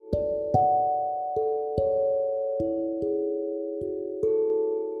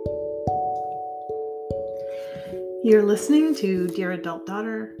You're listening to Dear Adult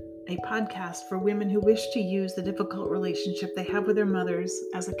Daughter, a podcast for women who wish to use the difficult relationship they have with their mothers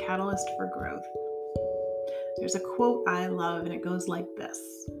as a catalyst for growth. There's a quote I love, and it goes like this: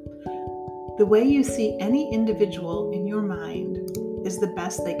 "The way you see any individual in your mind is the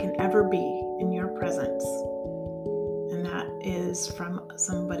best they can ever be in your presence." And that is from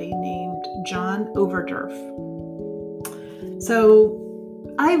somebody named John Overdurf. So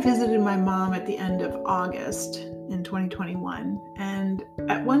I visited my mom at the end of August in 2021, and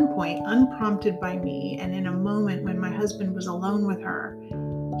at one point, unprompted by me, and in a moment when my husband was alone with her,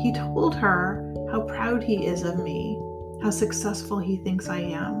 he told her how proud he is of me, how successful he thinks I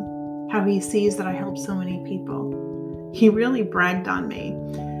am, how he sees that I help so many people. He really bragged on me.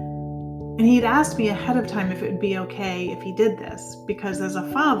 And he'd asked me ahead of time if it would be okay if he did this, because as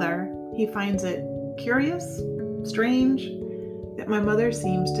a father, he finds it curious, strange, that my mother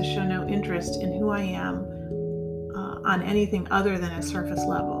seems to show no interest in who I am on anything other than a surface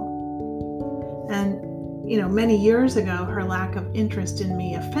level. And, many years ago, her lack of interest in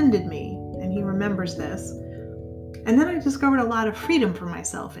me offended me, and he remembers this. And then I discovered a lot of freedom for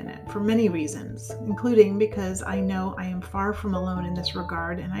myself in it, for many reasons, including because I know I am far from alone in this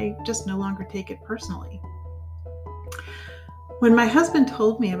regard, and I just no longer take it personally. When my husband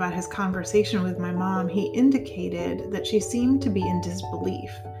told me about his conversation with my mom, he indicated that she seemed to be in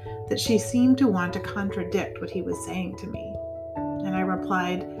disbelief, that she seemed to want to contradict what he was saying to me. And I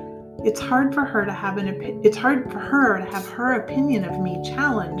replied, it's hard for her to have her opinion of me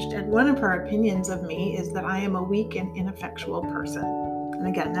challenged, and one of her opinions of me is that I am a weak and ineffectual person. And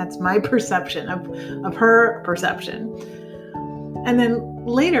again, that's my perception of her perception. And then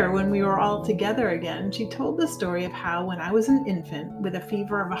later, when we were all together again, she told the story of how when I was an infant with a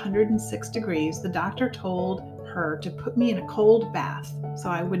fever of 106 degrees, the doctor told her to put me in a cold bath so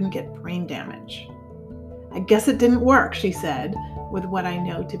I wouldn't get brain damage. I guess it didn't work, she said, with what I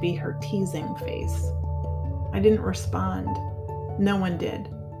know to be her teasing face. I didn't respond. No one did.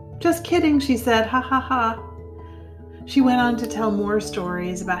 Just kidding, she said, ha ha ha. She went on to tell more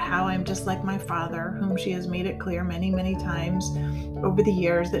stories about how I'm just like my father, whom she has made it clear many, many times over the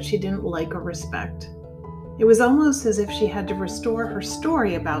years that she didn't like or respect. It was almost as if she had to restore her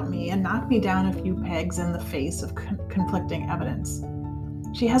story about me and knock me down a few pegs in the face of conflicting evidence.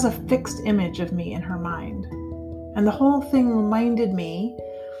 She has a fixed image of me in her mind. And the whole thing reminded me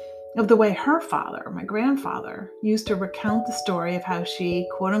of the way her father, my grandfather, used to recount the story of how she,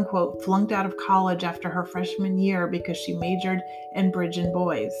 quote unquote, flunked out of college after her freshman year because she majored in bridge and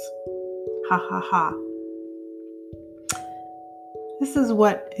boys. Ha ha ha. This is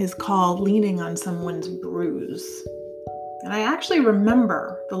what is called leaning on someone's bruise. And I actually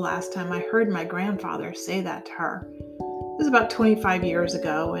remember the last time I heard my grandfather say that to her. It was about 25 years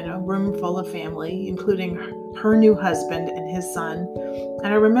ago in a room full of family, including her new husband and his son.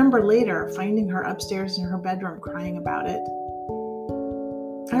 And I remember later finding her upstairs in her bedroom crying about it.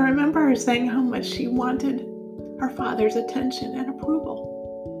 I remember her saying how much she wanted her father's attention and approval.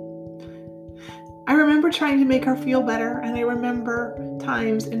 I remember trying to make her feel better, and I remember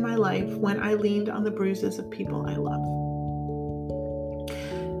times in my life when I leaned on the bruises of people I love.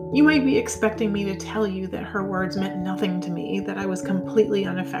 You might be expecting me to tell you that her words meant nothing to me, that I was completely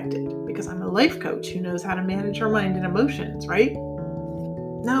unaffected, because I'm a life coach who knows how to manage her mind and emotions, right?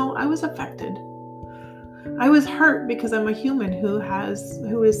 No, I was affected. I was hurt because I'm a human who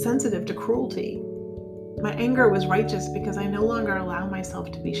is sensitive to cruelty. My anger was righteous because I no longer allow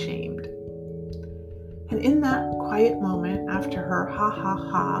myself to be shamed. And in that quiet moment after her ha ha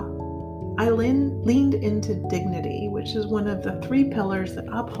ha, I leaned into dignity, which is one of the 3 pillars that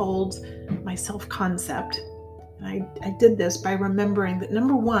upholds my self-concept. And I did this by remembering that,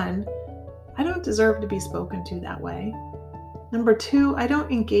 number 1, I don't deserve to be spoken to that way. Number 2, I don't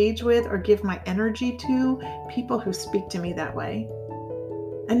engage with or give my energy to people who speak to me that way.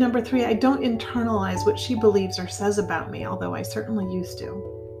 And number 3, I don't internalize what she believes or says about me, although I certainly used to.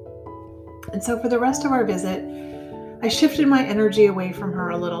 And so for the rest of our visit, I shifted my energy away from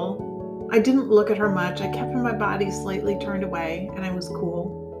her a little. I didn't look at her much. I kept my body slightly turned away, and I was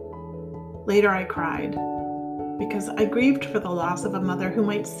cool. Later I cried because I grieved for the loss of a mother who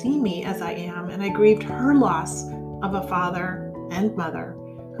might see me as I am, and I grieved her loss of a father and mother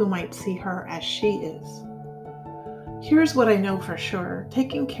who might see her as she is. Here's what I know for sure.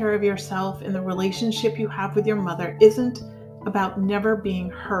 Taking care of yourself in the relationship you have with your mother isn't about never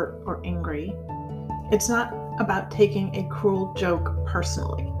being hurt or angry. It's not about taking a cruel joke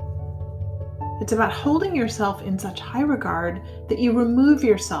personally. It's about holding yourself in such high regard that you remove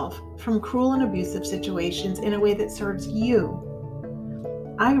yourself from cruel and abusive situations in a way that serves you.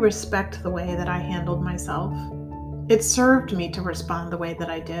 I respect the way that I handled myself. It served me to respond the way that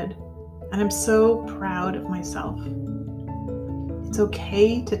I did, and I'm so proud of myself. It's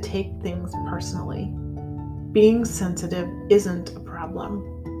okay to take things personally. Being sensitive isn't a problem.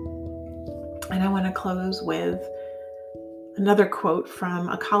 And I want to close with another quote from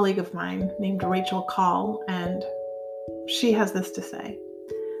a colleague of mine named Rachel Call, and she has this to say: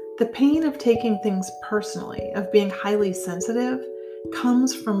 "The pain of taking things personally, of being highly sensitive,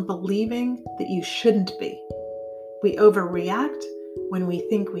 comes from believing that you shouldn't be. We overreact when we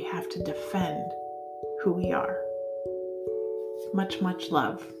think we have to defend who we are." Much, much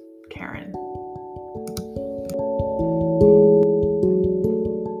love, Karen.